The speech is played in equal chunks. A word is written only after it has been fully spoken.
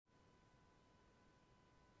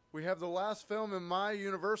We have the last film in my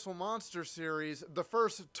Universal Monster series, the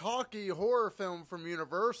first talkie horror film from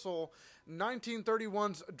Universal,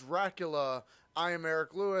 1931's Dracula. I am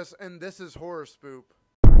Eric Lewis, and this is Horror Spoop.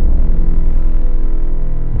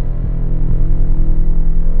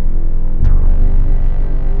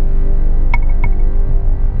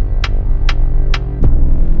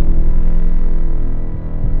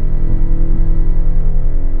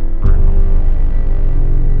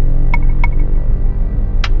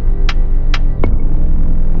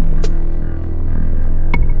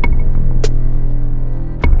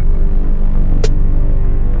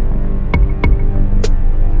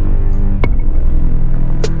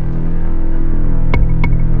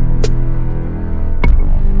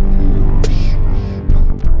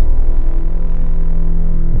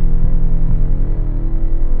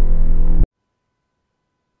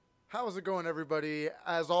 How's it going, everybody?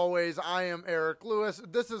 As always, I am Eric Lewis.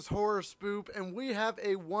 This is Horror Spoop, and we have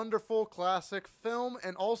a wonderful classic film,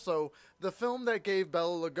 and also the film that gave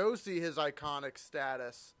Bela Lugosi his iconic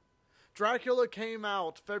status. Dracula came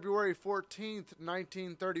out February 14th,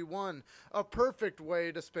 1931, a perfect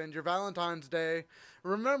way to spend your Valentine's Day.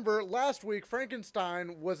 Remember, last week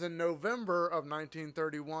Frankenstein was in November of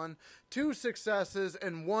 1931. 2 successes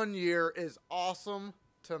in 1 year is awesome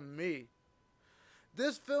to me.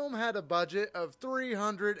 This film had a budget of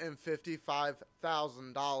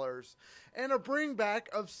 $355,000 and a bringback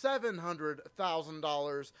of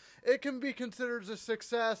 $700,000. It can be considered a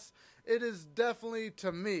success. It is definitely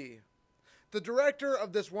to me. The director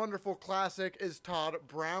of this wonderful classic is Todd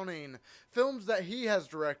Browning. Films that he has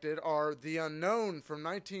directed are The Unknown from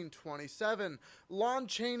 1927. Lon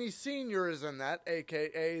Chaney Sr. is in that,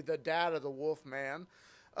 aka the dad of the Wolfman.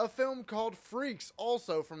 A film called Freaks,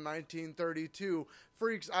 also from 1932.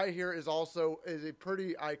 Freaks, I hear, is a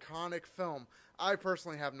pretty iconic film. I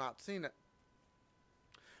personally have not seen it.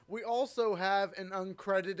 We also have an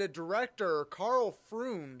uncredited director, Carl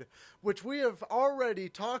Freund, which we have already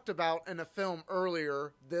talked about in a film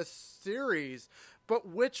earlier this series. But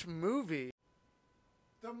which movie?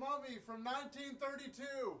 The Mummy from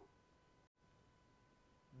 1932.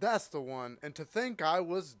 That's the one, and to think I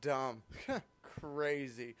was dumb.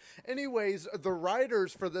 Crazy. Anyways, the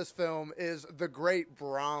writers for this film is the great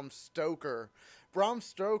Bram Stoker. Bram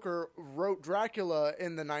Stoker wrote Dracula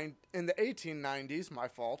in the 1890s, my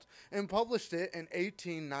fault, and published it in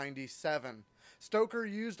 1897. Stoker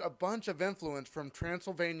used a bunch of influence from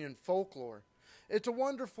Transylvanian folklore. It's a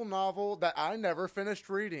wonderful novel that I never finished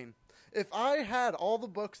reading. If I had all the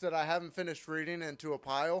books that I haven't finished reading into a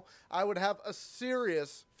pile, I would have a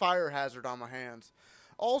serious fire hazard on my hands.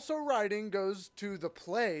 Also writing goes to the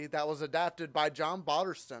play that was adapted by John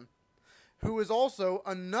Bodderston, who is also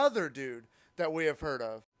another dude that we have heard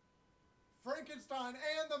of. Frankenstein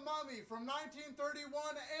and the Mummy from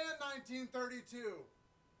 1931 and 1932.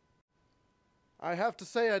 I have to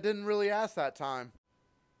say I didn't really ask that time.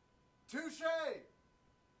 Touché!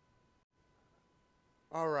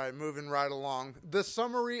 Alright, moving right along. The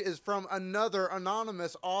summary is from another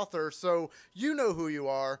anonymous author, so you know who you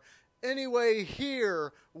are. Anyway,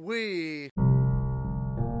 here we...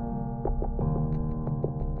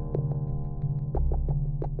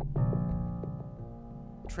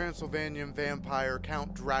 Transylvanian vampire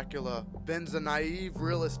Count Dracula bends a naive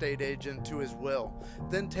real estate agent to his will,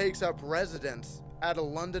 then takes up residence at a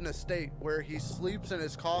London estate where he sleeps in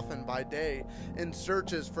his coffin by day and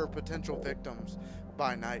searches for potential victims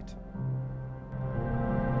by night.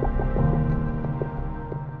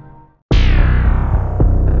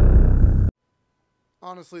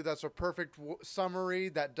 Honestly, that's a perfect summary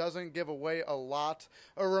that doesn't give away a lot.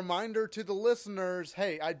 A reminder to the listeners,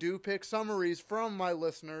 hey, I do pick summaries from my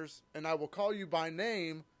listeners, and I will call you by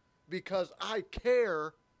name because I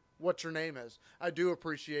care what your name is. I do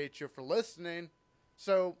appreciate you for listening.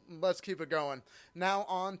 So let's keep it going. Now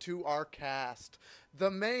on to our cast. The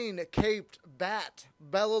main caped bat,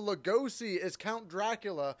 Bela Lugosi, is Count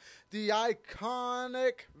Dracula, the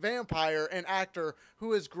iconic vampire and actor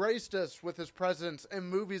who has graced us with his presence in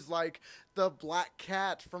movies like The Black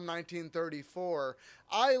Cat from 1934,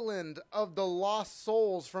 Island of the Lost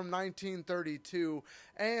Souls from 1932,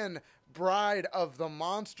 and Bride of the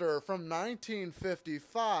Monster from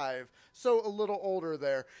 1955, so a little older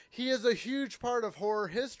there. He is a huge part of horror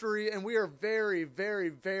history, and we are very, very,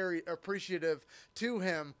 very appreciative to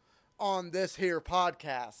him on this here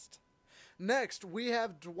podcast. Next, we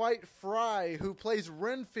have Dwight Fry, who plays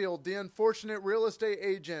Renfield, the unfortunate real estate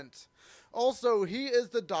agent. Also, he is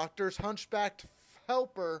the doctor's hunchbacked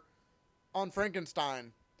helper on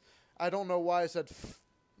Frankenstein. I don't know why I said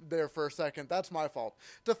there for a second. That's my fault.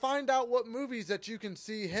 To find out what movies that you can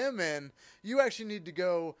see him in, you actually need to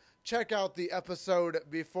go check out the episode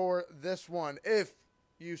before this one, if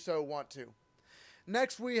you so want to.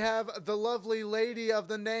 Next, we have the lovely lady of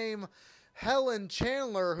the name Helen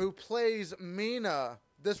Chandler, who plays Mina.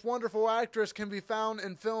 This wonderful actress can be found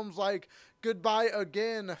in films like Goodbye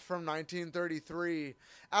Again from 1933,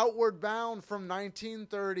 Outward Bound from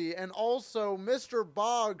 1930, and also Mr.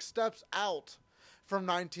 Boggs Steps Out from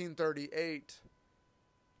 1938.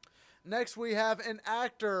 Next, we have an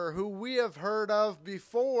actor who we have heard of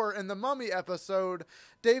before in the Mummy episode,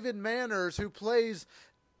 David Manners, who plays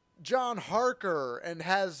John Harker and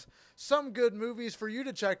has some good movies for you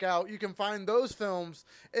to check out. You can find those films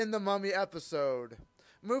in the Mummy episode.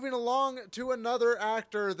 Moving along to another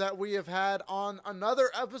actor that we have had on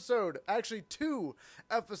another episode, actually 2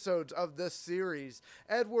 episodes of this series.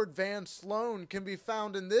 Edward Van Sloan can be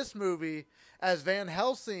found in this movie as Van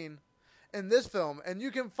Helsing in this film, and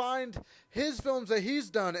you can find his films that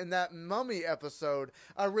he's done in that Mummy episode.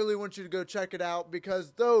 I really want you to go check it out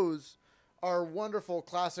because those are wonderful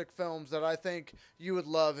classic films that I think you would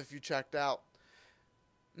love if you checked out.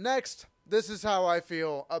 Next, this is how I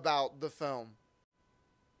feel about the film.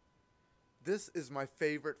 This is my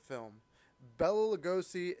favorite film. Bela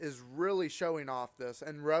Lugosi is really showing off this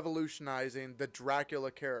and revolutionizing the Dracula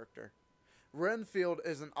character. Renfield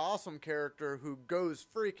is an awesome character who goes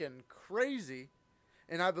freaking crazy,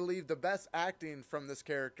 and I believe the best acting from this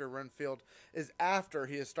character, Renfield, is after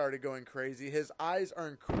he has started going crazy. His eyes are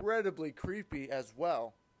incredibly creepy as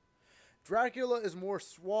well. Dracula is more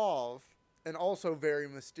suave and also very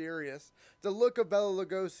mysterious. The look of Bela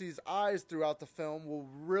Lugosi's eyes throughout the film will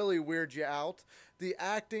really weird you out. The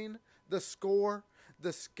acting, the score,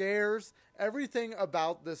 the scares, everything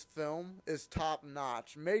about this film is top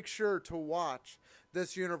notch. Make sure to watch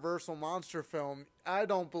this Universal monster film. I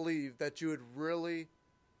don't believe that you would really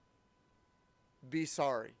be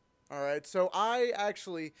sorry. Alright, so I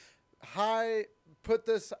actually put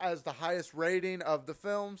this as the highest rating of the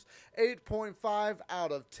films, 8.5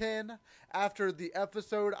 out of 10. After the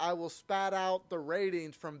episode, I will spat out the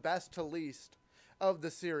ratings from best to least of the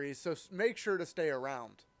series, so make sure to stay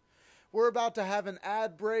around. We're about to have an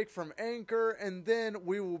ad break from Anchor, and then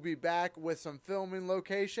we will be back with some filming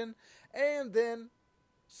location, and then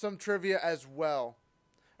some trivia as well.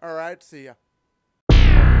 Alright, see ya.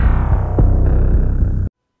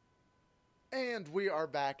 And we are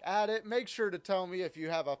back at it. Make sure to tell me if you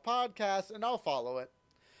have a podcast and I'll follow it.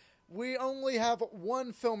 We only have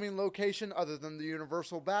one filming location other than the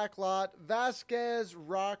Universal backlot, Vasquez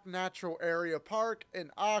Rock Natural Area Park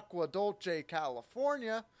in Agua Dulce,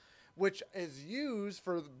 California, which is used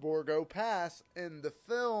for the Borgo Pass in the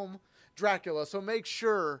film Dracula. So make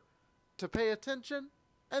sure to pay attention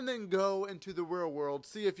and then go into the real world.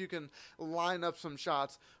 See if you can line up some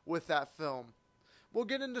shots with that film. We'll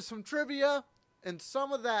get into some trivia, and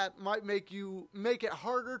some of that might make it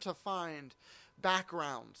harder to find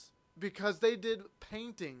backgrounds because they did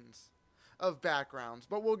paintings of backgrounds,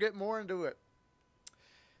 but we'll get more into it.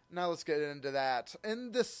 Now let's get into that.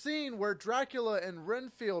 In the scene where Dracula and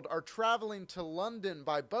Renfield are traveling to London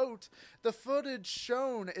by boat, the footage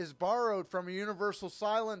shown is borrowed from a Universal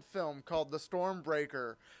silent film called The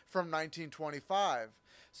Stormbreaker from 1925.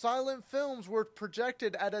 Silent films were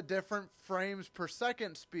projected at a different frames per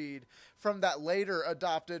second speed from that later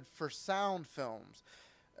adopted for sound films,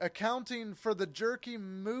 accounting for the jerky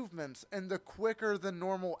movements and the quicker than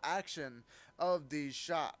normal action of these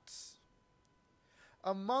shots.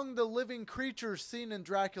 Among the living creatures seen in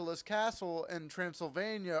Dracula's castle in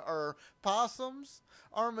Transylvania are possums,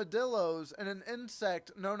 armadillos, and an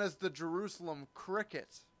insect known as the Jerusalem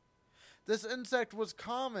cricket. This insect was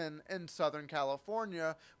common in Southern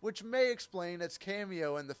California, which may explain its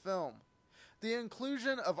cameo in the film. The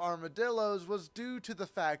inclusion of armadillos was due to the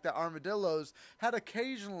fact that armadillos had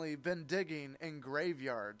occasionally been digging in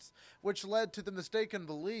graveyards, which led to the mistaken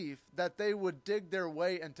belief that they would dig their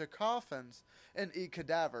way into coffins and eat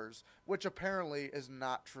cadavers, which apparently is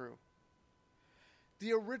not true.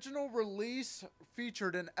 The original release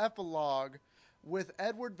featured an epilogue with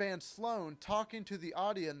Edward Van Sloan talking to the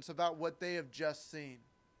audience about what they have just seen.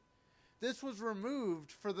 This was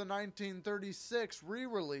removed for the 1936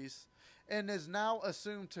 re-release and is now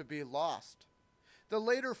assumed to be lost. The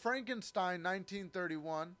later Frankenstein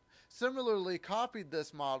 1931 similarly copied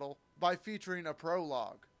this model by featuring a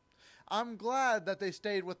prologue. I'm glad that they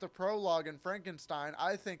stayed with the prologue in Frankenstein.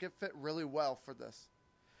 I think it fit really well for this.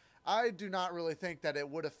 I do not really think that it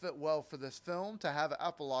would have fit well for this film to have an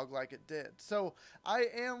epilogue like it did. So I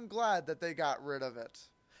am glad that they got rid of it.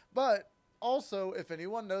 But Also, if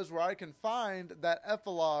anyone knows where I can find that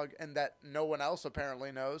epilogue and that no one else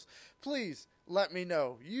apparently knows, please let me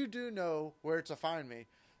know. You do know where to find me.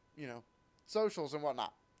 Socials and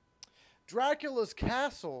whatnot. Dracula's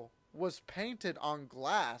castle was painted on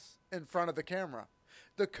glass in front of the camera.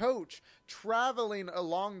 The coach traveling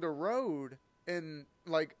along the road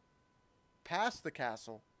past the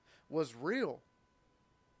castle was real.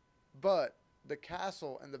 But the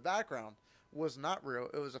castle in the background was not real.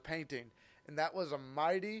 It was a painting. And that was a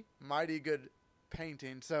mighty, mighty good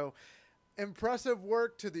painting. So, impressive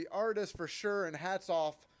work to the artist for sure. And hats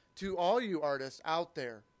off to all you artists out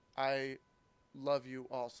there. I love you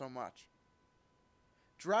all so much.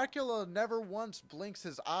 Dracula never once blinks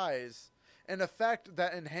his eyes, an effect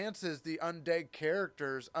that enhances the undead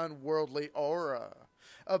character's unworldly aura,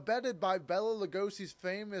 abetted by Bela Lugosi's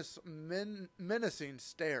famous menacing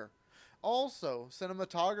stare. Also,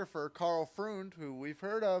 cinematographer Carl Freund, who we've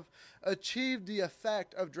heard of, achieved the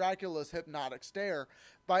effect of Dracula's hypnotic stare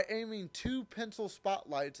by aiming 2 pencil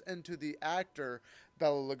spotlights into the actor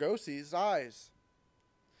Bela Lugosi's eyes.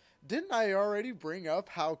 Didn't I already bring up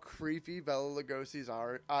how creepy Bela Lugosi's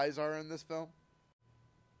eyes are in this film?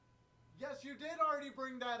 Yes, you did already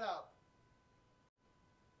bring that up.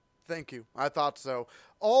 Thank you. I thought so.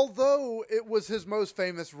 Although it was his most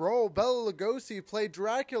famous role, Bela Lugosi played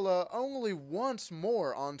Dracula only once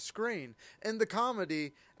more on screen in the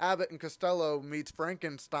comedy Abbott and Costello Meets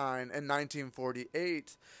Frankenstein in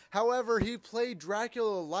 1948. However, he played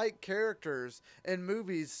Dracula-like characters in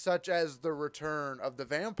movies such as The Return of the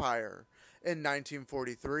Vampire in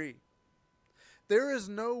 1943. There is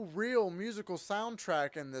no real musical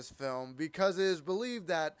soundtrack in this film because it is believed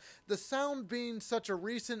that, the sound being such a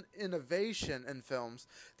recent innovation in films,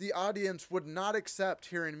 the audience would not accept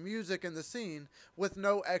hearing music in the scene with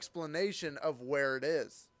no explanation of where it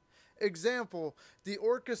is. Example, the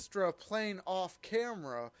orchestra playing off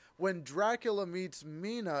camera when Dracula meets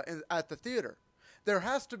Mina at the theater. There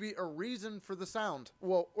has to be a reason for the sound,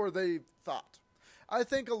 or they thought. I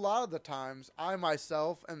think a lot of the times I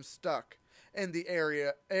myself am stuck in the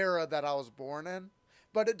era that I was born in,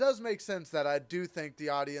 but it does make sense that I do think the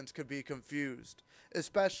audience could be confused,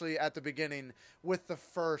 especially at the beginning with the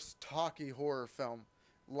first talkie horror film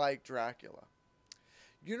like Dracula.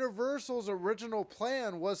 Universal's original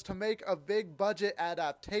plan was to make a big budget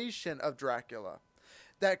adaptation of Dracula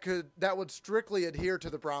that would strictly adhere to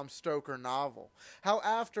the Bram Stoker novel.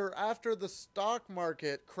 However, after the stock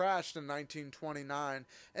market crashed in 1929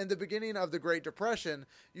 and the beginning of the Great Depression,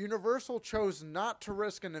 Universal chose not to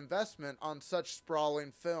risk an investment on such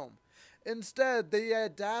sprawling film. Instead, they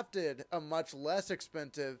adapted a much less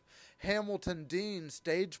expensive Hamilton Dean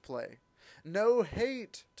stage play. No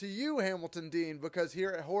hate to you, Hamilton Dean, because here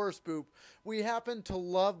at Horror Spoop, we happen to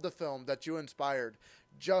love the film that you inspired,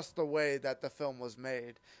 just the way that the film was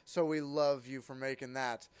made. So we love you for making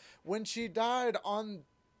that. When she died on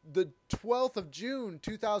the 12th of June,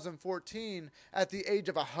 2014, at the age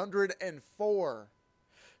of 104,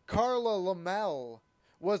 Carla Lamel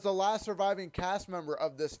was the last surviving cast member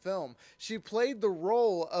of this film. She played the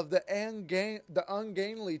role of the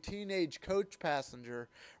ungainly teenage coach passenger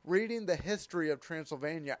reading the history of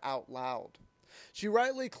Transylvania out loud. She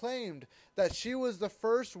rightly claimed that she was the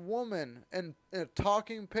first woman in a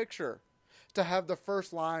talking picture to have the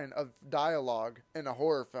first line of dialogue in a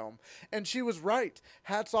horror film. And she was right.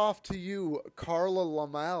 Hats off to you, Carla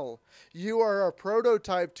Lamel. You are a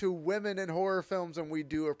prototype to women in horror films, and we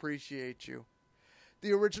do appreciate you.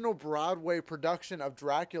 The original Broadway production of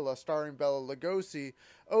Dracula starring Bela Lugosi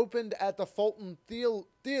opened at the Fulton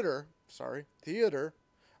Theater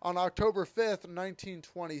on October 5th,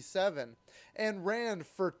 1927, and ran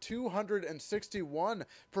for 261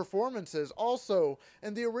 performances. Also,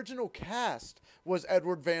 in the original cast was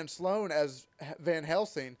Edward Van Sloan as Van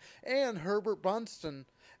Helsing and Herbert Bunston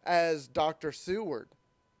as Dr. Seward.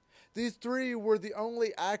 These three were the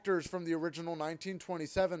only actors from the original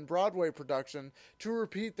 1927 Broadway production to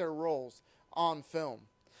repeat their roles on film.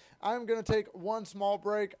 I'm going to take one small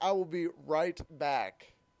break. I will be right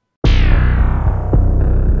back.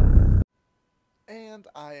 And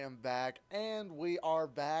I am back, and we are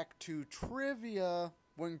back to trivia.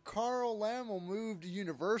 When Carl Laemmle moved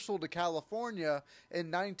Universal to California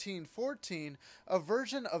in 1914, a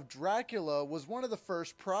version of Dracula was one of the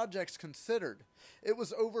first projects considered. It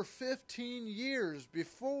was over 15 years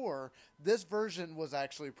before this version was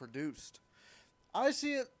actually produced. I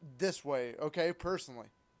see it this way, okay, personally.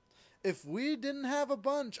 If we didn't have a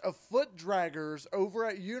bunch of foot draggers over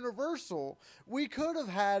at Universal, we could have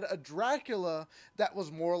had a Dracula that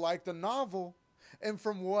was more like the novel. And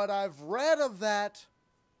from what I've read of that,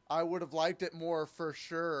 I would have liked it more for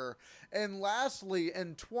sure. And lastly,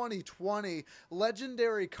 in 2020,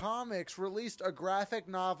 Legendary Comics released a graphic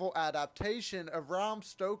novel adaptation of Bram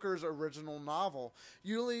Stoker's original novel,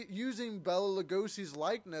 using Bela Lugosi's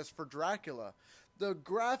likeness for Dracula. The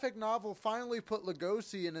graphic novel finally put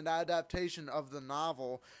Lugosi in an adaptation of the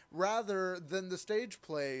novel, rather than the stage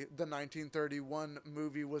play the 1931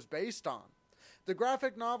 movie was based on. The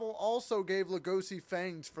graphic novel also gave Lugosi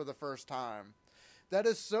fangs for the first time. That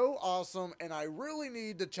is so awesome, and I really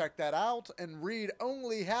need to check that out and read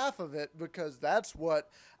only half of it, because that's what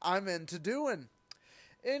I'm into doing.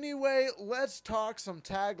 Anyway, let's talk some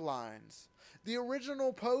taglines. The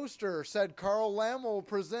original poster said Carl Lammle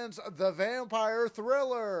presents the vampire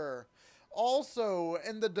thriller. Also,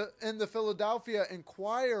 in the Philadelphia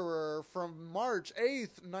Inquirer from March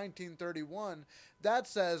 8th, 1931, that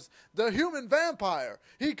says, "The human vampire.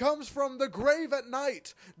 He comes from the grave at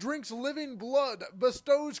night, drinks living blood,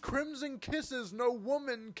 bestows crimson kisses no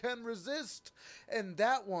woman can resist." And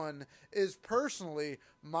that one is personally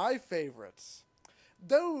my favorites.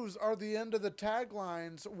 Those are the end of the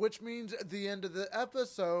taglines, which means the end of the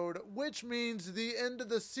episode, which means the end of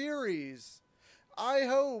the series. I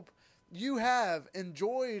hope you have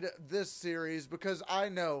enjoyed this series, because I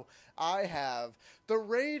know I have. The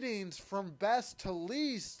ratings from best to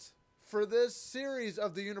least for this series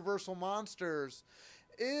of the Universal Monsters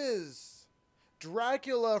is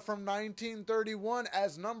Dracula from 1931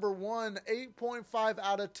 as number 1, 8.5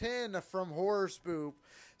 out of 10 from Horror Spoop.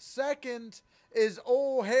 Second is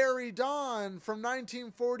Old Harry Don from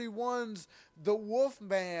 1941's The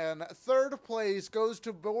Wolfman. Third place goes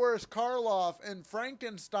to Boris Karloff in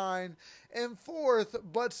Frankenstein. And fourth,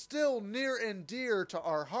 but still near and dear to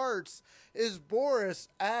our hearts, is Boris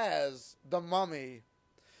as the Mummy.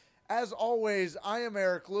 As always, I am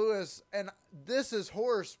Eric Lewis, and this is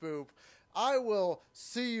Horror Spoop. I will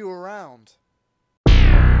see you around.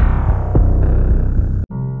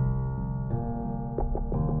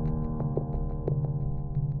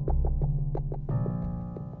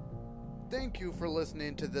 Thank you for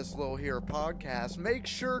listening to this little here podcast. Make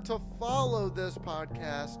sure to follow this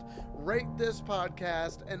podcast, rate this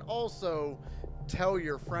podcast, and also tell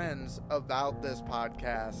your friends about this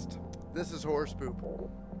podcast. This is Horror Spoop.